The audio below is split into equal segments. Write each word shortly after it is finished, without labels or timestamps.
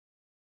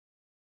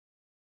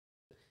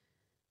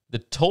the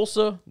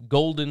Tulsa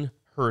Golden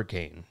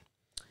Hurricane.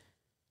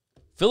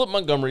 Philip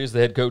Montgomery is the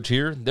head coach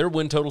here. Their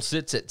win total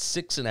sits at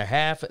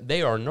 6.5.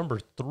 They are number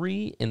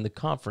 3 in the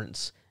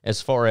conference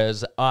as far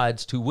as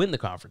odds to win the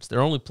conference.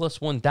 They're only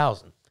plus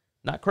 1,000.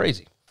 Not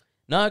crazy.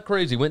 Not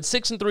crazy. Went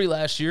 6-3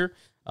 last year.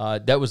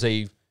 That was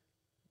a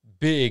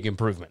big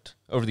improvement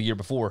over the year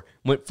before.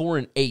 Went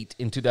 4-8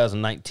 in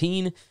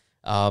 2019.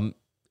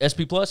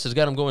 SP Plus has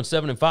got them going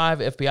 7-5.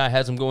 FPI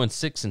has them going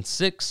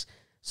 6-6.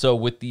 So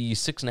with the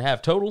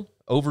 6.5 total,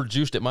 over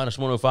juiced at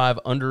 -105,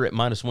 under at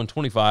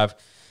 -125.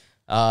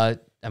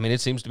 I mean,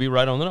 it seems to be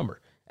right on the number.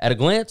 At a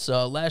glance,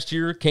 last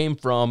year came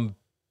from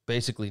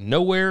basically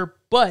nowhere,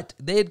 but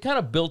they had kind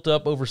of built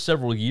up over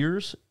several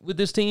years with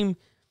this team.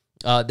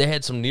 They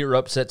had some near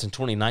upsets in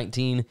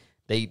 2019.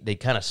 They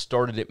kind of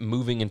started it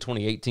moving in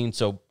 2018,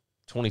 so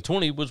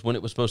 2020 was when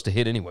it was supposed to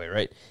hit anyway,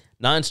 right?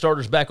 9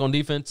 starters back on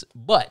defense,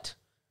 but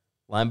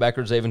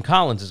linebacker Zaven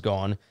Collins is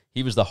gone.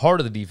 He was the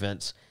heart of the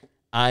defense.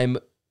 I'm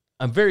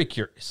very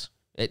curious.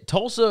 At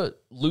Tulsa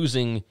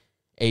losing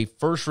a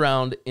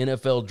first-round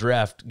NFL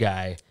draft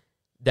guy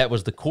that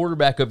was the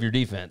quarterback of your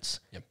defense,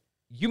 yep.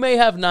 You may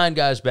have 9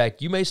 guys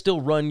back. You may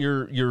still run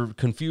your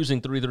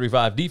confusing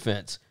 3-3-5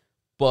 defense,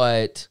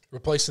 but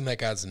replacing that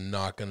guy's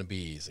not going to be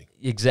easy.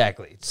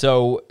 Exactly.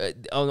 So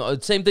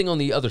same thing on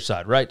the other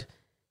side, right?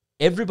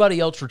 Everybody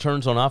else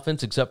returns on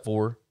offense except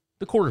for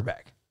the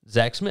quarterback,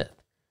 Zach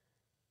Smith.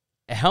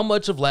 How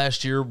much of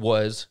last year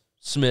was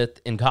Smith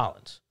and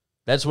Collins?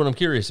 That's what I'm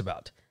curious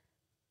about.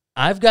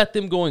 I've got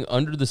them going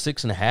under the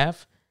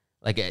 6.5.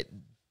 Like,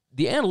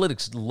 the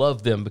analytics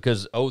love them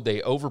because,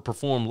 they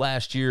overperformed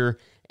last year,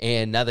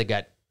 and now they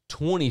got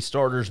 20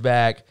 starters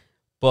back.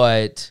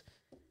 But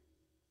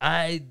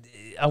I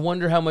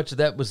wonder how much of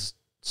that was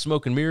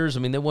smoke and mirrors. I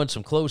mean, they won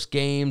some close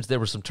games. There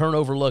was some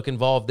turnover luck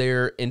involved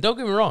there. And don't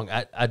get me wrong,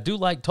 I do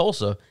like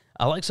Tulsa.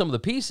 I like some of the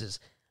pieces.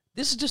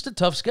 This is just a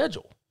tough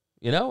schedule.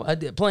 You know,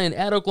 playing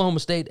at Oklahoma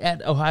State,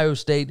 at Ohio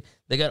State.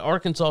 They got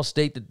Arkansas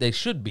State that they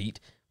should beat.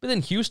 But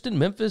then Houston,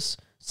 Memphis,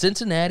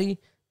 Cincinnati,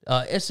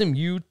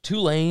 SMU,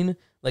 Tulane.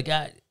 Like,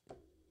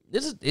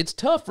 it's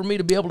tough for me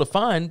to be able to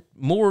find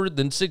more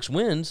than 6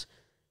 wins.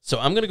 So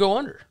I'm going to go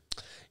under.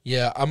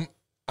 Yeah, I'm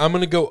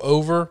going to go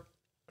over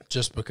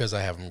just because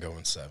I have them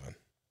going 7.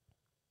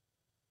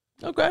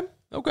 Okay.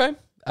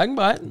 I can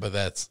buy it. But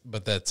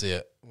that's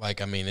it.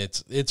 Like, I mean,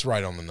 it's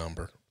right on the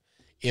number.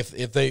 If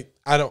they,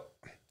 I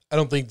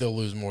don't think they'll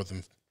lose more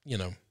than,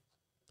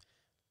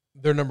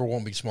 their number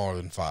won't be smaller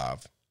than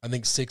 5. I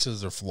think 6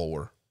 is their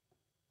floor.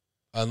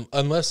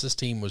 Unless this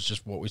team was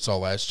just what we saw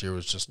last year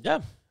was just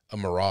a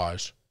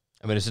mirage.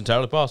 I mean, it's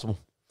entirely possible.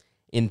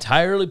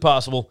 Entirely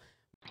possible.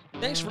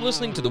 Thanks for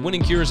listening to the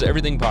Winning Cures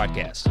Everything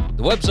podcast.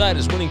 The website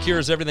is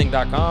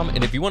winningcureseverything.com,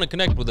 and if you want to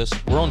connect with us,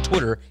 we're on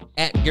Twitter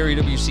at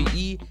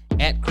GaryWCE,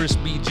 at Chris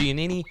B.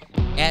 Giannini,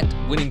 at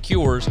Winning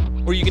Cures,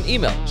 or you can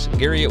email us,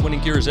 Gary at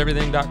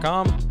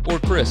winningcureseverything.com or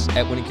Chris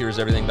at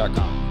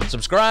winningcureseverything.com.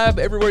 Subscribe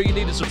everywhere you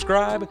need to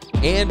subscribe,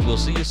 and we'll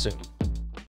see you soon.